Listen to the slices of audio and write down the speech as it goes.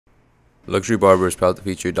Luxury Barber is proud to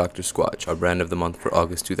feature Dr. Squatch, our brand of the month for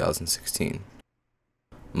August 2016.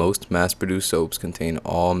 Most mass-produced soaps contain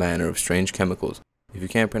all manner of strange chemicals. If you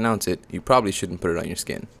can't pronounce it, you probably shouldn't put it on your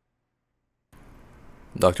skin.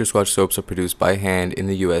 Dr. Squatch soaps are produced by hand in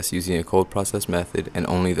the US using a cold process method and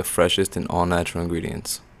only the freshest and all-natural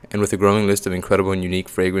ingredients. And with a growing list of incredible and unique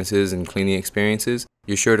fragrances and cleaning experiences,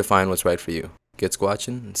 you're sure to find what's right for you. Get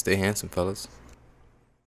squatching and stay handsome, fellas.